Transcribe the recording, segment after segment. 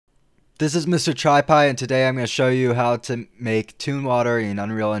This is MrTriPie, and today I'm going to show you how to make Toon Water in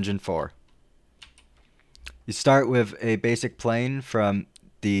Unreal Engine 4. You start with a basic plane from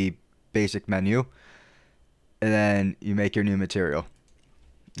the basic menu, and then you make your new material.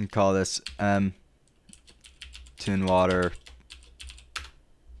 You call this Toon Water.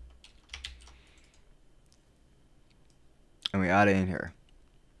 And we add it in here.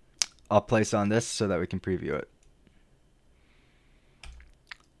 I'll place on this so that we can preview it.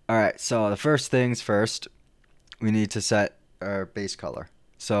 Alright, so the first things first, we need to set our base color.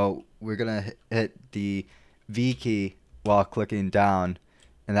 So we're going to hit the V key while clicking down,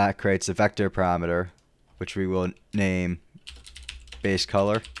 and that creates a vector parameter, which we will name base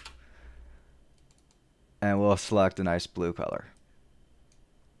color. And we'll select a nice blue color.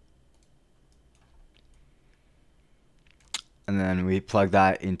 And then we plug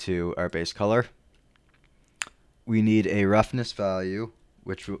that into our base color. We need a roughness value,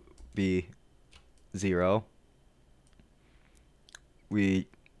 which will be 0.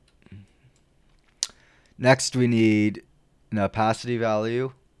 Next we need an opacity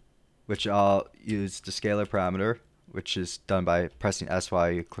value, which I'll use the scalar parameter, which is done by pressing S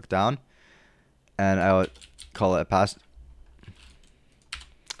while you click down, and I will call it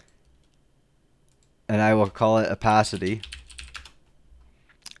opacity,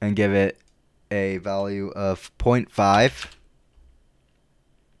 and give it a value of 0.5.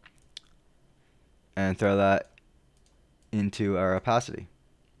 And throw that into our opacity.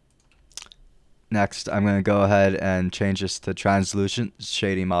 Next, I'm going to go ahead and change this to translucent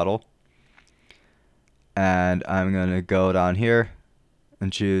shading model. And I'm going to go down here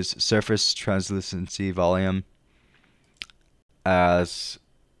and choose surface translucency volume as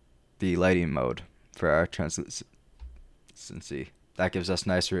the lighting mode for our translucency. That gives us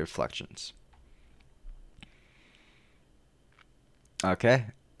nice reflections. Okay.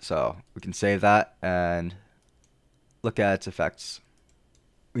 So we can save that and look at its effects.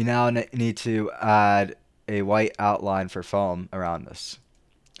 We now need to add a white outline for foam around this.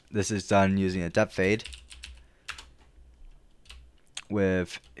 This is done using a depth fade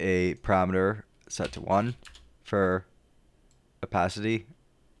with a parameter set to 1 for opacity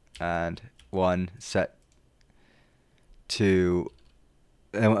and 1 set to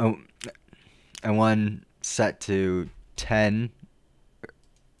and 1 set to 10.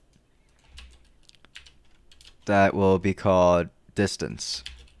 That will be called distance.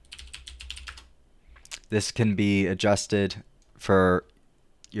 This can be adjusted for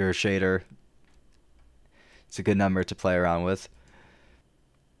your shader. It's a good number to play around with.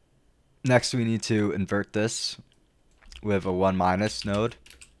 Next, we need to invert this with a 1- node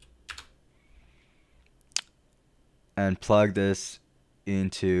and plug this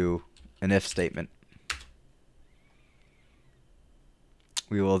into an if statement.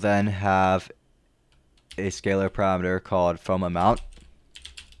 We will then have a scalar parameter called foam amount,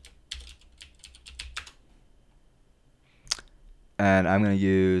 and I'm going to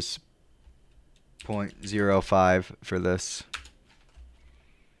use 0.05 for this,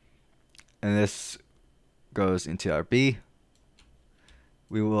 and this goes into our B.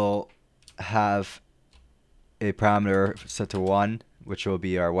 We will have a parameter set to 1, which will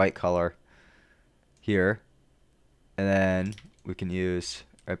be our white color here, and then we can use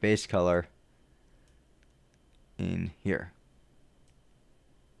our base color in here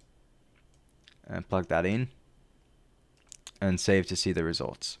and plug that in and save to see the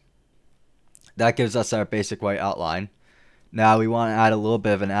results. That gives us our basic white outline. Now we want to add a little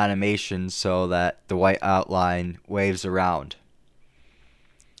bit of an animation so that the white outline waves around.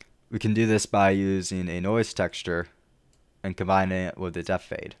 We can do this by using a noise texture and combining it with the depth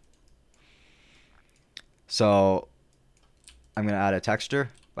fade. So I'm going to add a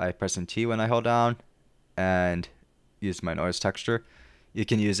texture by pressing T when I hold down and use my noise texture. You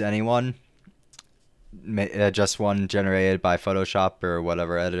can use any one, just one generated by Photoshop or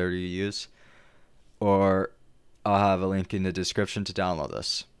whatever editor you use, or I'll have a link in the description to download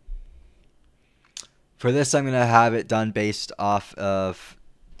this. For this, I'm going to have it done based off of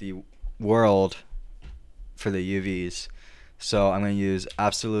the world for the UVs. So I'm going to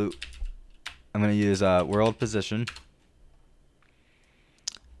use world position,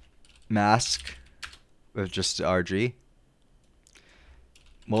 mask with just RG,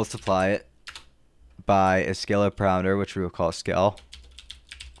 multiply it by a scalar parameter, which we will call scale,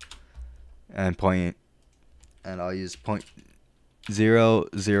 and I'll use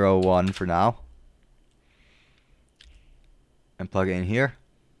 0.001 for now, and plug it in here,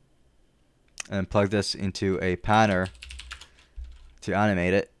 and plug this into a panner to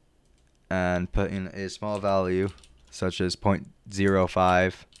animate it, and put in a small value such as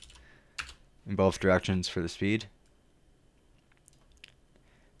 0.05 in both directions for the speed,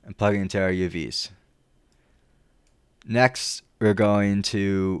 and plug it into our UVs. Next, we're going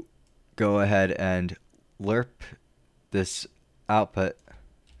to go ahead and lerp this output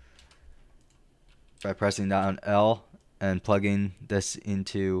by pressing down L and plugging this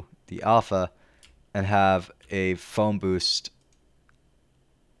into the alpha and have a foam boost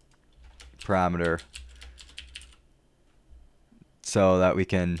parameter so that we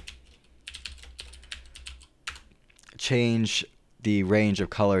can change the range of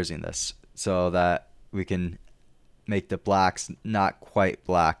colors in this so that we can make the blacks not quite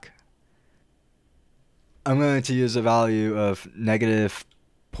black. I'm going to use a value of negative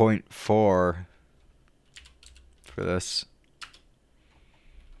 0.4 for this.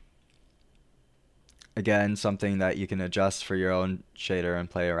 Again, something that you can adjust for your own shader and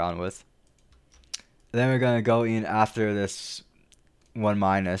play around with. Then we're going to go in after this 1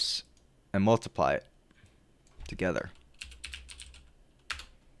 minus and multiply it together.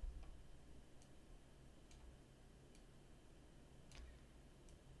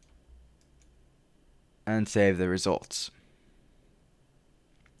 And save the results.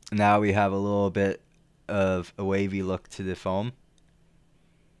 Now we have a little bit of a wavy look to the foam.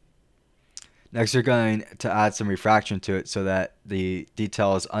 Next, we're going to add some refraction to it so that the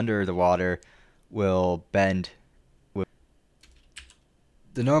details under the water will bend.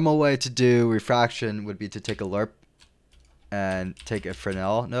 The normal way to do refraction would be to take a lerp and take a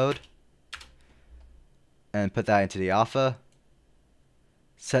Fresnel node and put that into the alpha.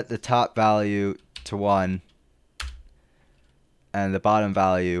 Set the top value to 1 and the bottom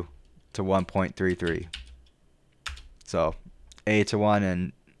value to 1.33. So A to 1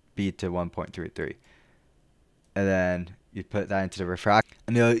 and B to 1.33. And then you put that into the refraction.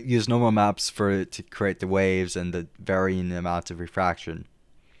 And you'll use normal maps for it to create the waves and the varying amounts of refraction.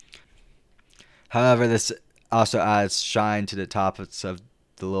 However, this also adds shine to the tops of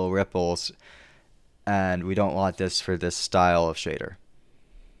the little ripples, and we don't want this for this style of shader.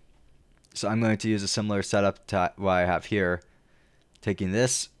 So I'm going to use a similar setup to what I have here, taking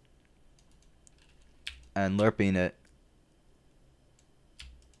this and lerping it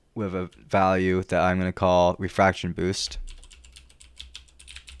with a value that I'm going to call refraction boost.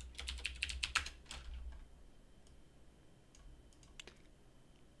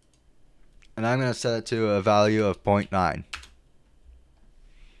 And I'm going to set it to a value of 0.9.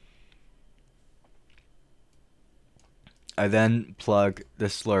 I then plug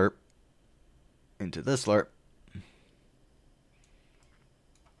this lerp into this lerp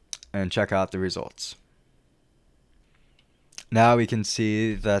and check out the results. Now we can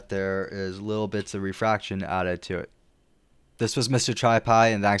see that there is little bits of refraction added to it. This was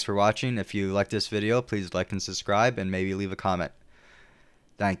MrTriPie, and thanks for watching. If you like this video, please like and subscribe and maybe leave a comment.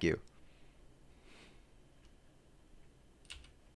 Thank you.